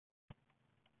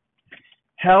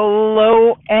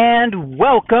Hello and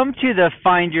welcome to the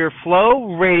Find Your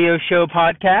Flow radio show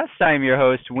podcast. I'm your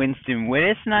host, Winston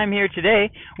Winnis, and I'm here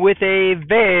today with a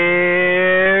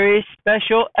very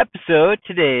special episode.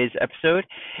 Today's episode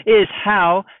is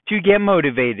how to get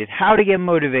motivated. How to get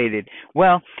motivated.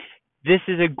 Well, this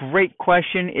is a great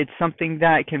question. It's something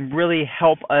that can really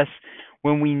help us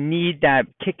when we need that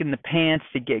kick in the pants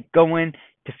to get going,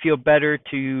 to feel better,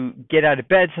 to get out of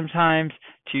bed sometimes,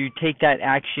 to take that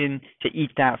action, to eat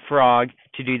that frog,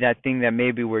 to do that thing that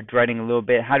maybe we're dreading a little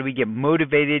bit. How do we get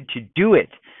motivated to do it?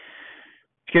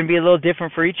 It's going to be a little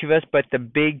different for each of us, but the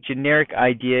big generic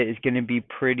idea is going to be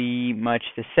pretty much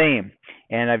the same.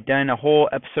 And I've done a whole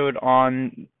episode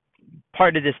on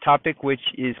part of this topic, which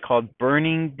is called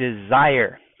Burning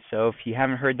Desire. So if you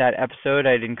haven't heard that episode,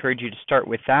 I'd encourage you to start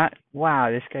with that.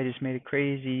 Wow, this guy just made a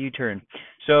crazy U-turn.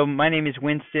 So my name is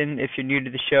Winston. If you're new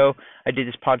to the show, I did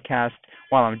this podcast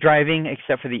while I'm driving,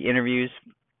 except for the interviews.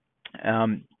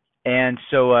 And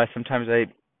so sometimes I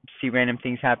see random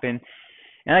things happen,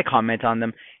 and I comment on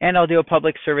them. And I'll do a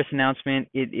public service announcement.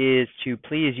 It is to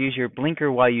please use your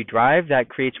blinker while you drive. That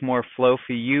creates more flow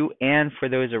for you and for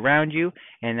those around you,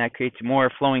 and that creates a more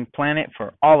flowing planet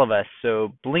for all of us.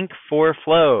 So blink for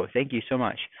flow. Thank you so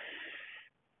much.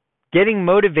 Getting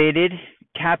motivated,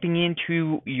 tapping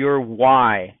into your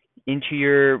why. Tapping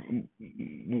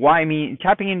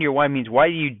into your why means, why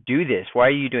do you do this? Why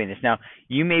are you doing this? Now,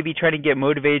 you may be trying to get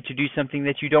motivated to do something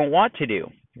that you don't want to do,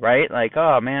 right? Like,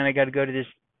 oh man, I got to go to this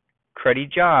cruddy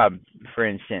job, for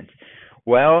instance.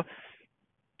 Well,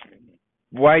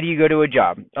 why do you go to a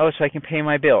job? Oh, so I can pay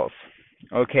my bills.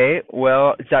 Okay,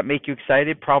 well, does that make you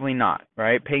excited? Probably not,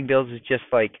 right? Paying bills is just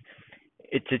like,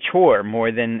 it's a chore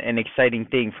more than an exciting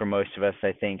thing for most of us,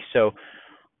 I think. So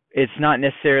it's not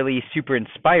necessarily super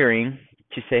inspiring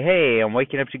to say, hey, I'm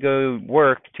waking up to go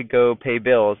work to go pay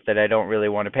bills that I don't really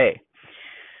want to pay.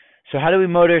 So how do we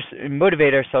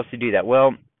motivate ourselves to do that?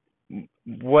 Well,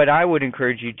 what I would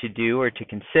encourage you to do or to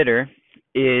consider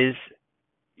is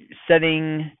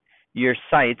setting your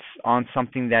sights on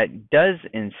something that does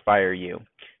inspire you.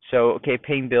 So, okay,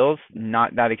 paying bills,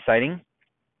 not that exciting.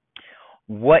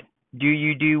 What do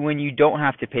you do when you don't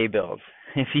have to pay bills?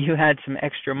 If you had some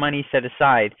extra money set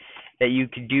aside that you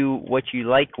could do what you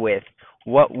like with,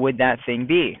 what would that thing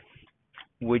be?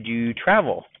 Would you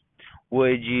travel?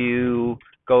 Would you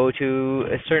go to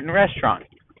a certain restaurant?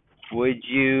 Would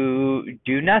you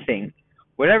do nothing?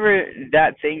 Whatever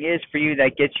that thing is for you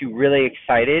that gets you really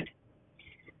excited,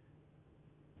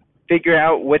 figure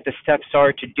out what the steps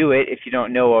are to do it if you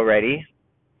don't know already.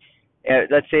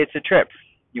 Let's say it's a trip.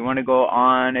 You want to go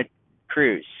on a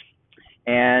cruise.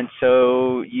 And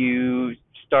so you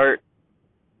start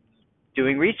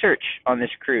doing research on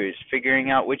this cruise, figuring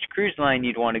out which cruise line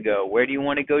you'd want to go. Where do you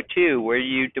want to go to? Where do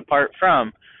you depart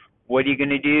from? What are you going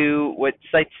to do? What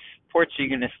sites, ports are you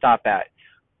going to stop at?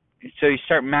 So you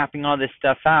start mapping all this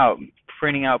stuff out,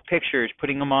 printing out pictures,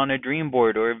 putting them on a dream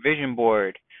board or a vision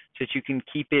board so that you can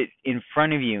keep it in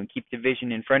front of you and keep the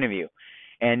vision in front of you.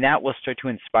 And that will start to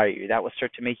inspire you. That will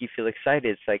start to make you feel excited.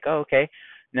 It's like, oh, okay,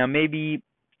 now maybe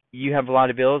you have a lot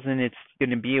of bills and it's going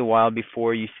to be a while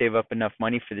before you save up enough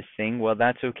money for this thing. Well,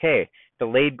 that's okay.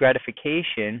 Delayed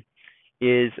gratification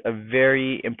is a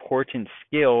very important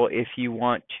skill if you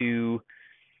want to.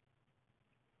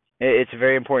 It's a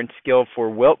very important skill for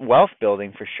wealth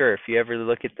building for sure. If you ever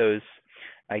look at those,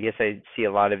 I guess I see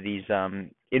a lot of these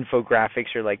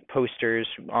infographics or like posters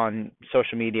on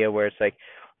social media where it's like,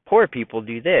 poor people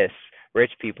do this,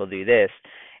 rich people do this.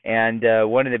 And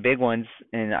one of the big ones,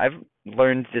 and I've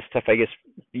learned this stuff, I guess,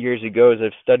 years ago as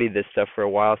I've studied this stuff for a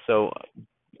while. So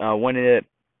one of the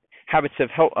habits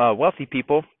of wealthy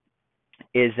people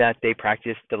is that they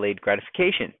practice delayed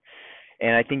gratification.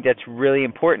 And I think that's really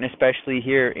important, especially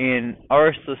here in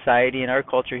our society and our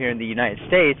culture here in the United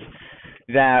States,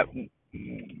 that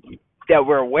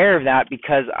we're aware of that,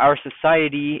 because our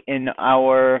society and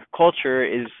our culture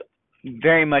is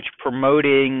very much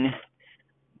promoting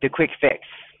the quick fix,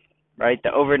 right?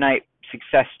 The overnight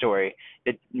success story,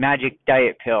 the magic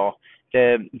diet pill,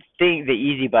 the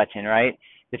easy button, right?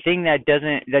 The thing that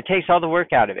takes all the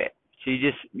work out of it. So you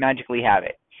just magically have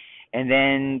it. And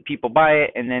then people buy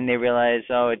it, and then they realize,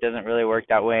 oh, it doesn't really work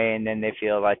that way, and then they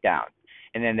feel let down.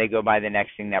 And then they go buy the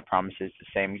next thing that promises the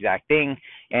same exact thing,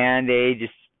 and they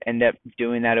just end up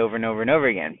doing that over and over and over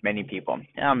again, many people.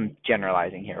 I'm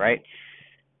generalizing here, right?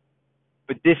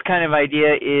 But this kind of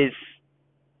idea is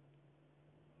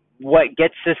what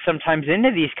gets us sometimes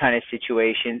into these kind of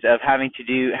situations of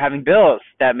having bills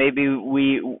that maybe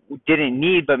we didn't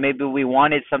need, but maybe we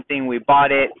wanted something, we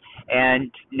bought it,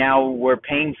 and now we're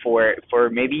paying for it for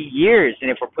maybe years. And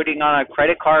if we're putting on a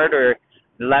credit card or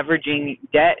leveraging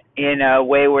debt in a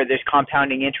way where there's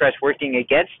compounding interest working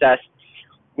against us,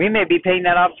 we may be paying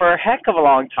that off for a heck of a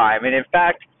long time. And in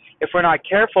fact, if we're not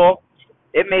careful,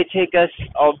 it may take us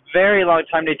a very long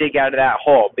time to dig out of that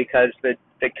hole, because the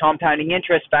compounding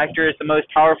interest factor is the most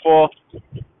powerful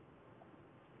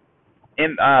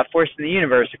force in the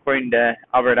universe, according to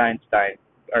Albert Einstein,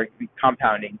 or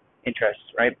compounding interest,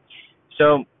 right?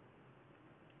 So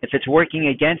if it's working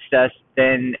against us,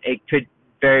 then it could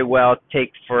very well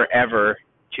take forever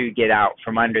to get out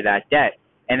from under that debt.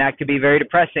 And that could be very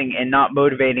depressing and not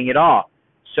motivating at all.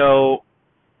 So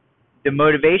the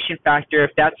motivation factor,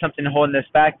 if that's something holding us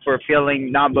back for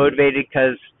feeling not motivated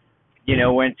because,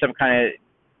 we're in some kind of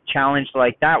challenge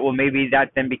like that, well, maybe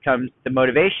that then becomes the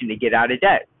motivation to get out of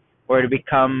debt, or to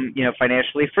become,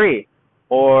 financially free,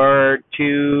 or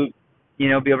to, be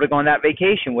able to go on that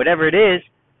vacation. Whatever it is,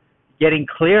 getting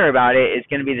clear about it is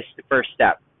going to be the first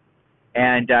step.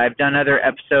 And I've done other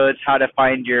episodes, how to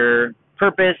find your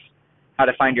purpose, how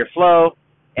to find your flow.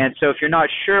 And so if you're not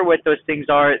sure what those things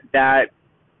are that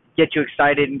get you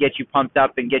excited and get you pumped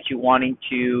up and get you wanting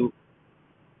to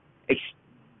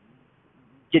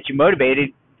get you motivated,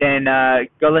 then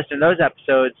go listen to those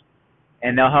episodes,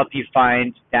 and they'll help you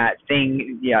find that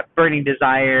thing. Yeah, burning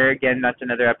desire. Again, that's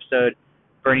another episode,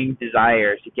 burning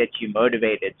desire, to get you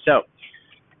motivated. So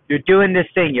you're doing this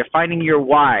thing. You're finding your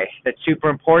why. That's super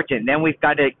important. Then we've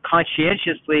got to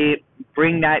conscientiously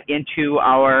bring that into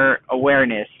our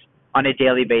awareness on a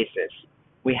daily basis.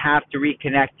 We have to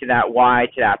reconnect to that why,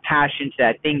 to that passion, to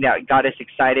that thing that got us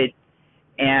excited,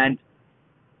 and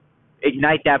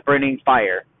ignite that burning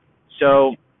fire.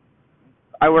 So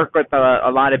I work with a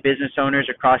lot of business owners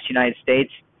across the United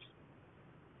States,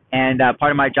 and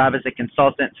part of my job as a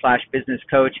consultant / business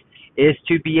coach is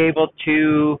to be able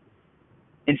to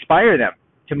inspire them,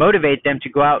 to motivate them to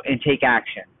go out and take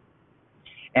action.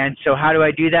 And so how do I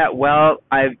do that? Well,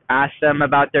 I've asked them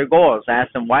about their goals. I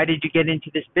asked them, why did you get into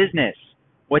this business?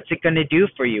 What's it going to do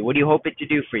for you? What do you hope it to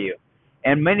do for you?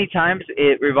 And many times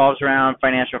it revolves around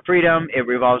financial freedom. It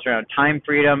revolves around time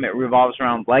freedom. It revolves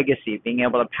around legacy, being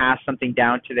able to pass something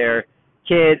down to their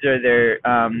kids or their,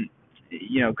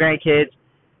 grandkids,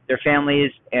 their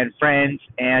families and friends,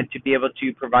 and to be able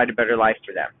to provide a better life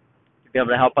for them, to be able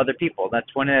to help other people.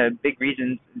 That's one of the big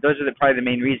reasons. Those are probably the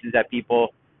main reasons that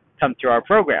people come through our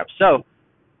program. So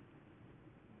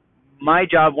my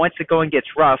job, once the going gets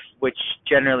rough, which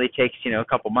generally takes, a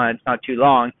couple months, not too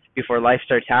long, before life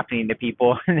starts happening to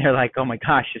people, and they're like, oh my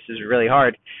gosh, this is really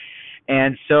hard.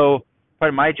 And so part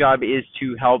of my job is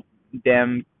to help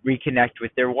them reconnect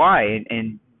with their why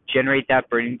and generate that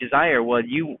burning desire. Well,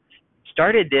 you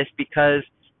started this because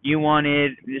you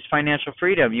wanted this financial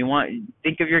freedom.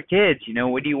 Think of your kids,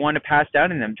 what do you want to pass down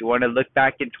to them? Do you want to look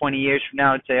back in 20 years from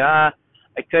now and say, I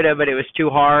could have, but it was too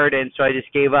hard, and so I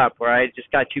just gave up, or I just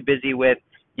got too busy with,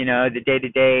 the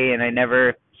day-to-day, and I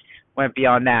never went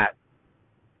beyond that?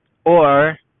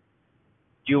 Or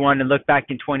do you want to look back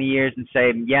in 20 years and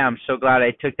say, yeah, I'm so glad I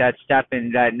took that step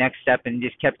and that next step and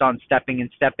just kept on stepping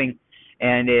and stepping,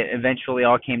 and it eventually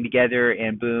all came together,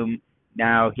 and boom,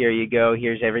 now here you go.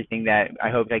 Here's everything that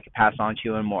I hoped I could pass on to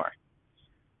you and more.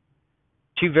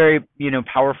 Two very,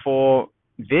 powerful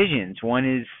visions.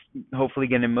 One is hopefully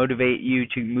going to motivate you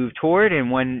to move toward, and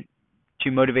one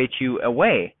to motivate you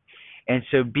away. And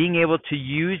so being able to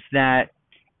use that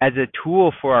as a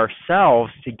tool for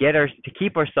ourselves to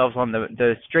keep ourselves on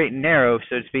the straight and narrow,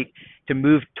 so to speak, to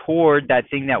move toward that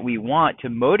thing that we want, to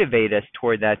motivate us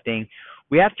toward that thing,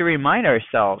 we have to remind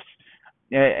ourselves,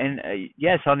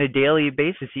 yes, on a daily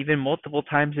basis, even multiple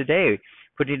times a day.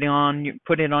 Put it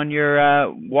on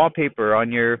your wallpaper,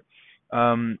 on your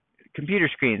computer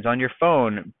screens, on your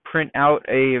phone. Print out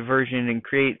a version and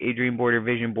create a dream board or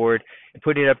vision board and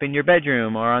put it up in your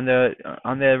bedroom or on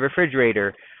the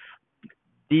refrigerator.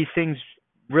 These things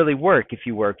really work if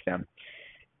you work them.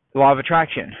 Law of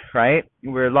attraction, right?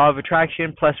 We're law of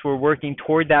attraction, plus we're working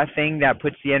toward that thing that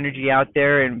puts the energy out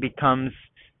there and becomes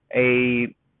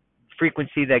a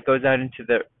frequency that goes out into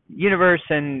the universe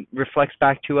and reflects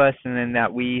back to us, and then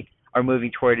that we are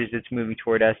moving toward as it's moving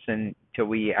toward us until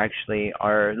we actually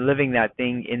are living that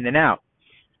thing in the now.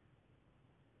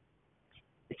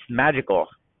 It's magical.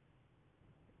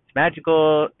 It's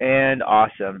magical and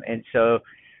awesome. And so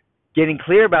getting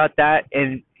clear about that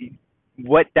and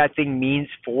what that thing means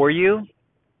for you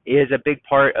is a big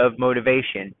part of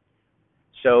motivation.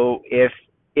 So if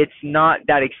it's not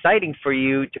that exciting for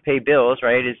you to pay bills,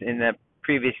 right, as in the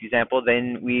previous example,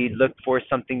 then we look for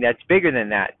something that's bigger than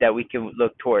that we can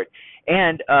look toward.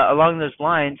 And along those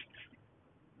lines,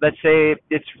 let's say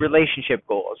it's relationship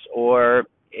goals, or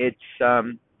it's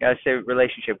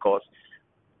relationship goals.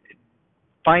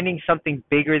 finding something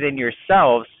bigger than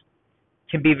yourselves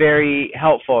can be very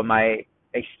helpful in my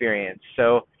experience.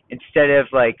 So instead of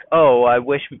like, oh, I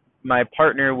wish my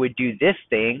partner would do this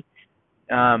thing,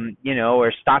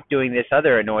 or stop doing this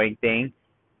other annoying thing,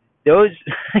 those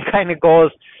kind of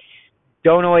goals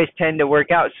don't always tend to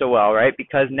work out so well, right?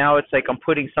 Because now it's like I'm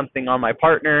putting something on my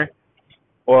partner,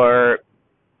 or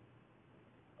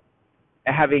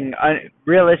having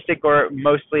realistic or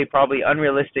mostly probably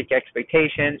unrealistic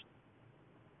expectations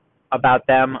about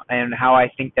them and how I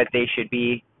think that they should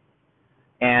be.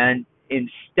 And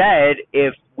instead,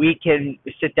 if we can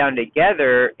sit down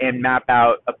together and map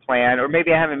out a plan, or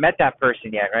maybe I haven't met that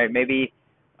person yet, right? Maybe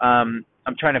I'm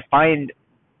trying to find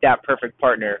that perfect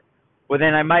partner. Well,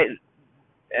 then I might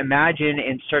imagine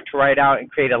and start to write out and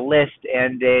create a list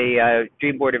and a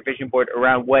dream board or vision board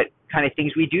around what kind of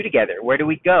things we do together. Where do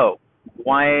we go?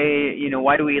 Why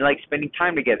do we like spending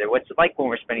time together? What's it like when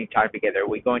we're spending time together? Are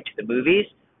we going to the movies,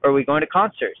 or are we going to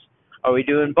concerts? Are we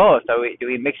doing both? Do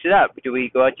we mix it up? Do we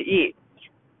go out to eat?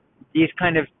 These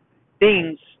kind of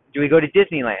things. Do we go to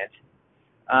Disneyland?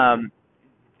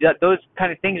 Those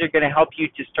kind of things are going to help you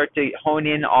to start to hone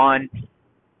in on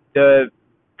the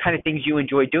kind of things you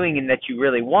enjoy doing and that you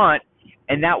really want,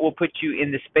 and that will put you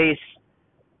in the space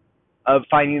of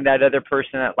finding that other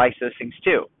person that likes those things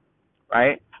too,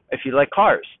 right? If you like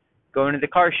cars, going to the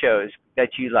car shows that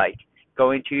you like,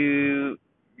 going to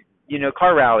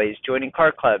car rallies, joining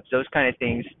car clubs, those kind of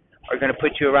things are going to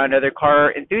put you around other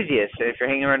car enthusiasts. And if you're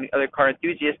hanging around other car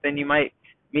enthusiasts, then you might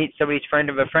meet somebody's friend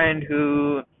of a friend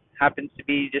who happens to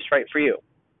be just right for you.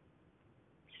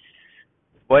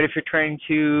 What if you're trying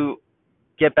to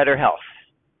get better health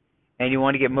and you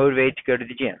want to get motivated to go to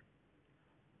the gym?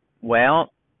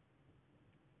 Well,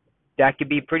 that could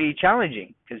be pretty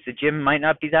challenging because the gym might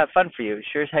not be that fun for you. It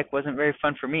sure as heck wasn't very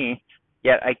fun for me,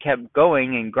 yet I kept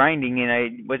going and grinding and I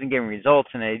wasn't getting results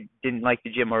and I didn't like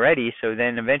the gym already, so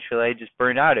then eventually I just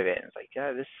burned out of it. It's like,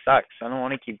 yeah, this sucks. I don't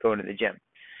want to keep going to the gym.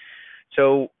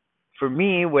 So for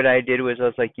me, what I did was I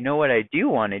was like, what I do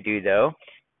want to do though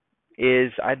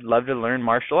is I'd love to learn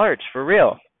martial arts for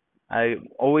real. I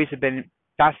always have been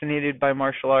fascinated by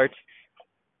martial arts.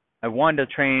 I wanted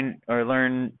to train or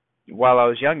learn while I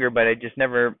was younger, but I just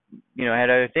never, had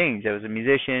other things. I was a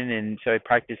musician, and so I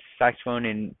practiced saxophone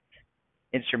and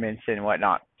instruments and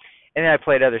whatnot. And then I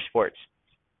played other sports,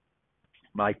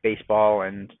 like baseball,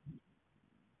 and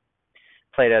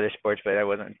played other sports, but I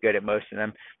wasn't good at most of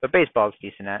them. But baseball is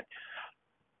decent at.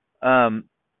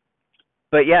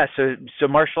 But yeah, so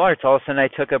martial arts. All of a sudden, I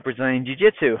took up Brazilian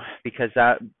Jiu-Jitsu because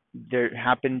that there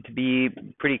happened to be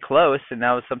pretty close, and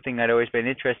that was something I'd always been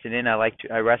interested in.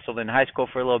 I wrestled in high school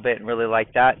for a little bit and really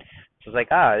liked that. So I was like,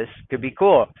 this could be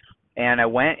cool. And I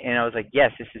went and I was like,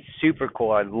 yes, this is super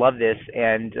cool. I love this,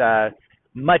 and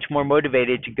much more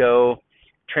motivated to go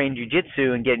train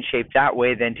jiu-jitsu and get in shape that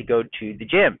way than to go to the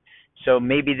gym. So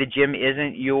maybe the gym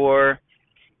isn't your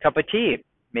cup of tea.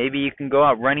 Maybe you can go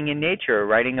out running in nature or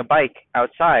riding a bike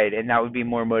outside, and that would be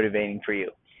more motivating for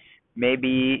you.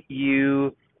 Maybe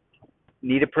you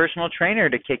need a personal trainer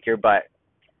to kick your butt.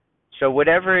 So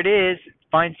whatever it is,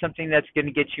 find something that's going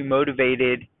to get you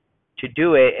motivated to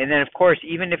do it. And then, of course,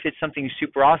 even if it's something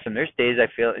super awesome, there's days I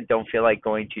don't feel like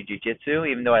going to jiu-jitsu,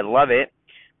 even though I love it,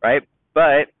 right?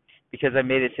 But because I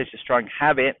made it such a strong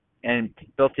habit and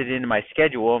built it into my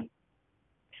schedule,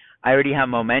 I already have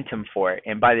momentum for it.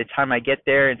 And by the time I get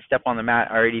there and step on the mat,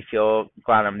 I already feel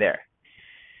glad I'm there.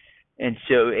 And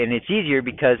it's easier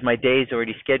because my day's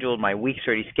already scheduled, my week's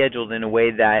already scheduled in a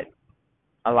way that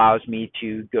allows me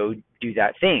to go do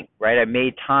that thing, right? I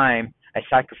made time. I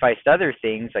sacrificed other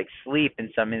things like sleep in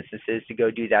some instances to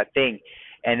go do that thing.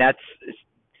 And that's,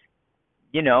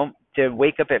 to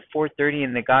wake up at 4:30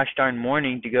 in the gosh darn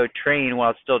morning to go train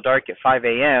while it's still dark at 5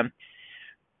 a.m.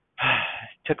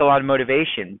 took a lot of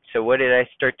motivation. So what did I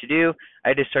start to do? I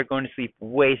had to start going to sleep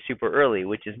way super early,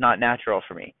 which is not natural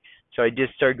for me. So I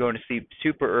just started going to sleep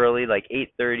super early, like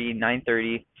 8:30,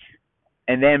 9:30.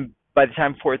 And then by the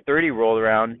time 4:30 rolled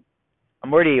around,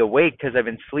 I'm already awake because I've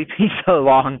been sleeping so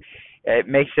long. It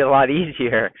makes it a lot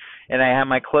easier. And I have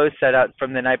my clothes set out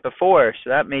from the night before, so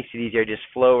that makes it easier. Just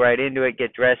flow right into it,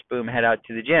 get dressed, boom, head out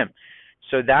to the gym.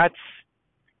 So that's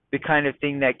the kind of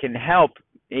thing that can help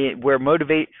where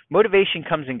motivation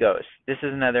comes and goes. This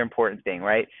is another important thing,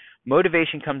 right?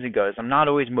 Motivation comes and goes. I'm not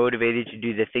always motivated to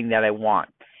do the thing that I want.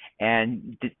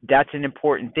 And that's an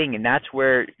important thing. And that's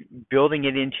where building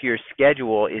it into your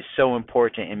schedule is so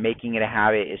important, and making it a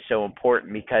habit is so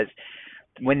important, because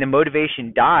when the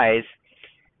motivation dies,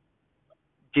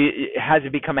 it has to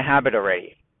become a habit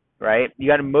already, right? You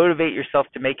got to motivate yourself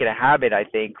to make it a habit, I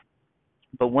think.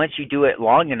 But once you do it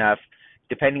long enough,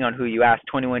 depending on who you ask,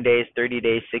 21 days, 30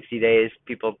 days, 60 days,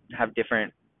 people have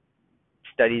different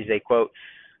studies they quote,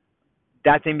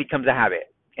 that thing becomes a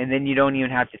habit. And then you don't even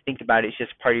have to think about it. It's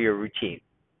just part of your routine.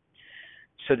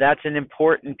 So that's an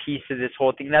important piece of this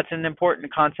whole thing. That's an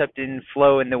important concept in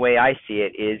flow, in the way I see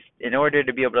it, is in order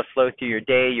to be able to flow through your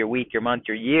day, your week, your month,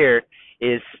 your year,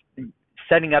 is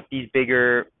setting up these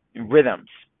bigger rhythms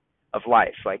of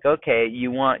life. Like, okay,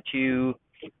 you want to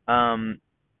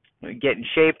get in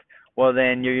shape, well,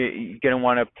 then you're going to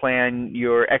want to plan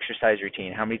your exercise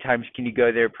routine. How many times can you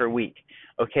go there per week?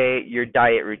 Okay, your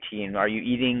diet routine. Are you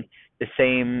eating the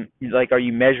same, like, are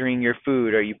you measuring your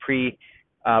food? Are you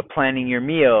planning your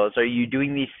meals? Are you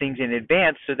doing these things in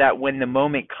advance so that when the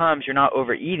moment comes, you're not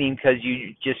overeating because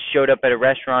you just showed up at a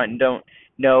restaurant and don't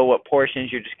know what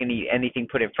portions, you're just going to eat anything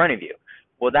put in front of you?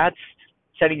 Well, that's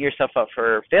setting yourself up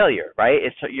for failure, right?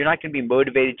 You're not going to be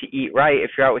motivated to eat right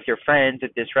if you're out with your friends at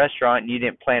this restaurant and you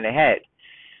didn't plan ahead.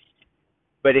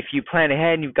 But if you plan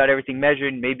ahead and you've got everything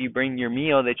measured, and maybe you bring your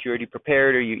meal that you already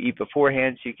prepared, or you eat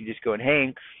beforehand so you can just go and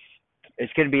hang,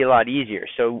 it's going to be a lot easier.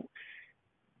 So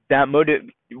that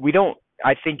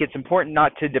I think it's important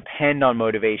not to depend on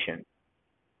motivation.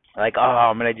 Like, oh,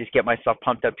 I'm going to just get myself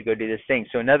pumped up to go do this thing.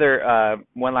 So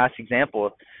one last example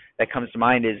that comes to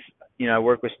mind is, I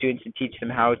work with students and teach them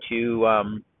how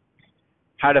to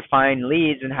find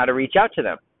leads and how to reach out to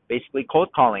them. Basically cold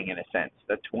calling, in a sense.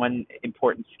 That's one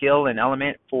important skill and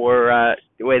element for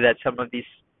the way that some of these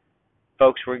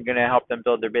folks were going to help them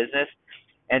build their business.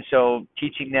 And so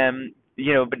teaching them,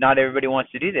 but not everybody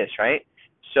wants to do this, right?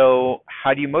 So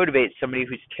how do you motivate somebody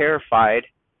who's terrified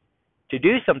to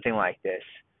do something like this?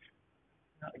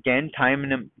 Again, tying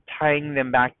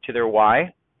them back to their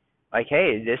why. Like,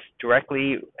 hey, this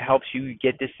directly helps you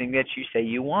get this thing that you say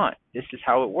you want. This is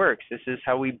how it works. This is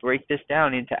how we break this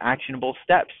down into actionable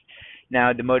steps.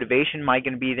 Now, the motivation, am I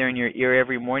going to be there in your ear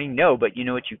every morning? No, but you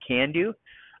know what you can do?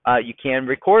 You can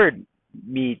record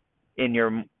me in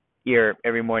your ear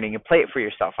every morning and play it for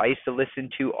yourself. I used to listen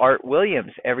to Art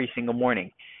Williams every single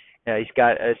morning. He's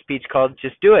got a speech called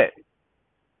Just Do It.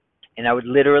 And I would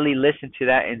literally listen to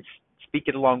that and speak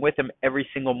it along with him every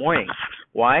single morning.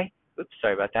 Why? Oops,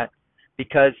 sorry about that.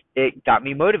 Because it got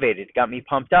me motivated, it got me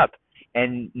pumped up.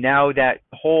 And now that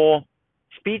whole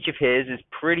speech of his is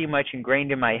pretty much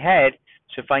ingrained in my head.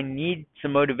 So if I need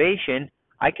some motivation,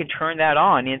 I can turn that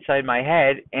on inside my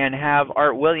head and have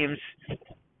Art Williams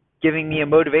giving me a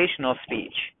motivational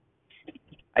speech.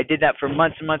 I did that for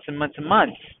months and months and months and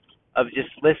months of just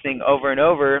listening over and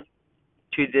over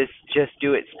to this Just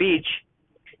Do It speech.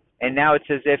 And now it's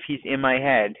as if he's in my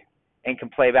head and can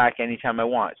play back anytime I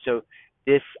want. So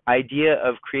this idea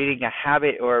of creating a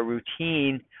habit or a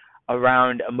routine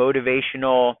around a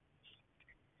motivational,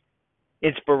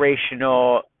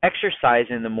 inspirational exercise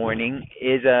in the morning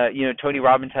is, Tony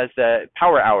Robbins has the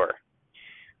power hour.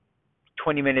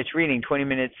 20 minutes reading, 20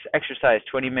 minutes exercise,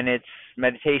 20 minutes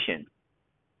meditation.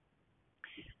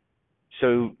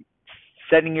 So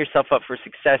setting yourself up for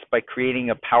success by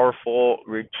creating a powerful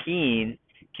routine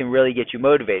can really get you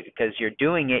motivated, because you're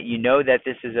doing it, you know that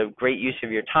this is a great use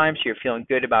of your time, so you're feeling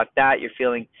good about that. You're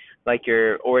feeling like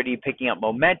you're already picking up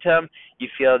momentum. You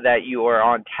feel that you are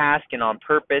on task and on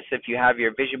purpose if you have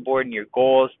your vision board and your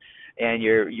goals and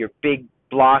your big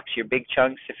blocks, your big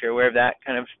chunks, if you're aware of that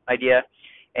kind of idea.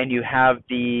 And you have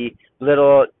the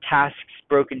little tasks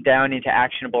broken down into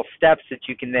actionable steps that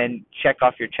you can then check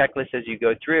off your checklist as you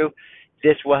go through.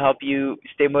 This will help you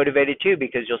stay motivated too,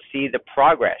 because you'll see the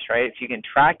progress, right? If you can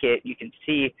track it, you can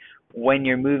see when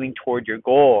you're moving toward your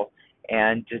goal,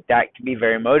 and that can be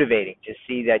very motivating to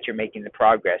see that you're making the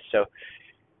progress. So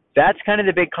that's kind of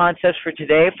the big concepts for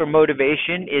today for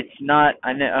motivation. It's not,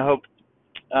 I hope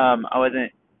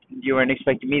you weren't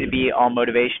expecting me to be all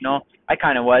motivational. I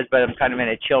kind of was, but I'm kind of in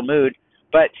a chill mood,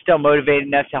 but still motivated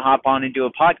enough to hop on and do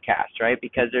a podcast, right?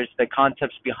 Because there's the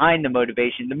concepts behind the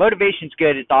motivation. The motivation's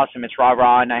good. It's awesome. It's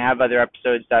rah-rah, and I have other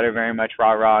episodes that are very much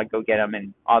rah-rah, go get them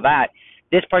and all that.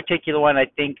 This particular one, I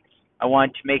think I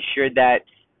want to make sure that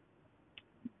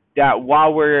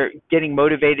while we're getting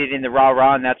motivated in the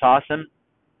rah-rah, and that's awesome,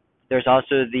 there's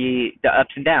also the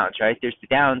ups and downs, right? There's the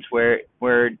downs where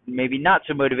we're maybe not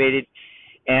so motivated,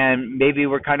 and maybe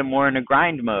we're kind of more in a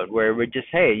grind mode where we're just,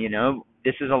 hey,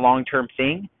 this is a long-term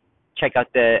thing. Check out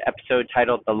the episode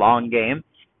titled The Long Game,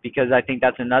 because I think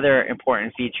that's another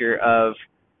important feature of,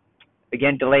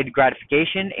 again, delayed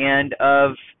gratification and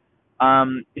of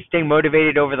staying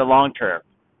motivated over the long term.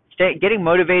 Getting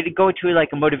motivated, go to like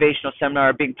a motivational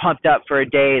seminar, being pumped up for a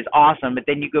day is awesome, but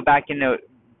then you go back into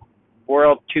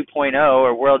World 2.0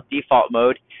 or World Default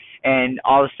mode, and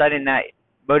all of a sudden that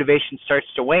motivation starts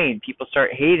to wane. People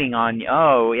start hating on you.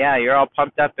 Oh, yeah, you're all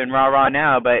pumped up and rah-rah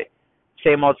now, but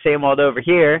same old over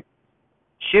here.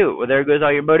 Shoot, well, there goes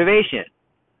all your motivation.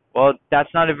 Well, that's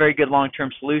not a very good long-term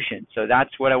solution. So that's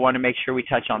what I want to make sure we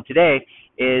touch on today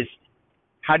is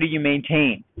how do you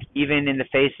maintain, even in the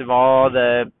face of all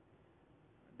the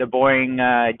boring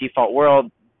default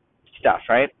world stuff,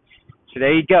 right? So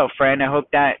there you go, friend. I hope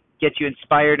that gets you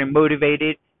inspired and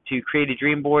motivated to create a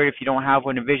dream board. If you don't have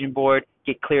one, a vision board.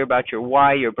 Get clear about your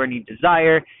why, your burning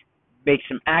desire. Make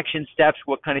some action steps.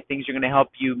 What kind of things are going to help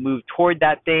you move toward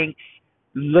that thing?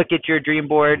 Look at your dream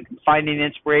board. Find an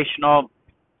inspirational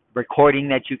recording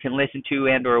that you can listen to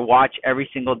and or watch every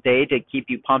single day to keep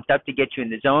you pumped up, to get you in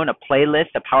the zone. A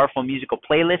playlist, a powerful musical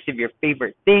playlist of your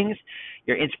favorite things,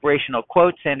 your inspirational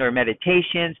quotes and or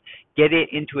meditations. Get it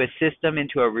into a system,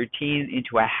 into a routine,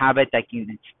 into a habit that can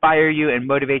inspire you and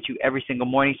motivate you every single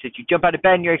morning so that you jump out of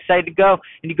bed and you're excited to go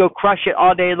and you go crush it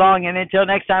all day long. And until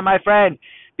next time, my friend,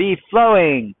 be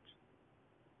flowing.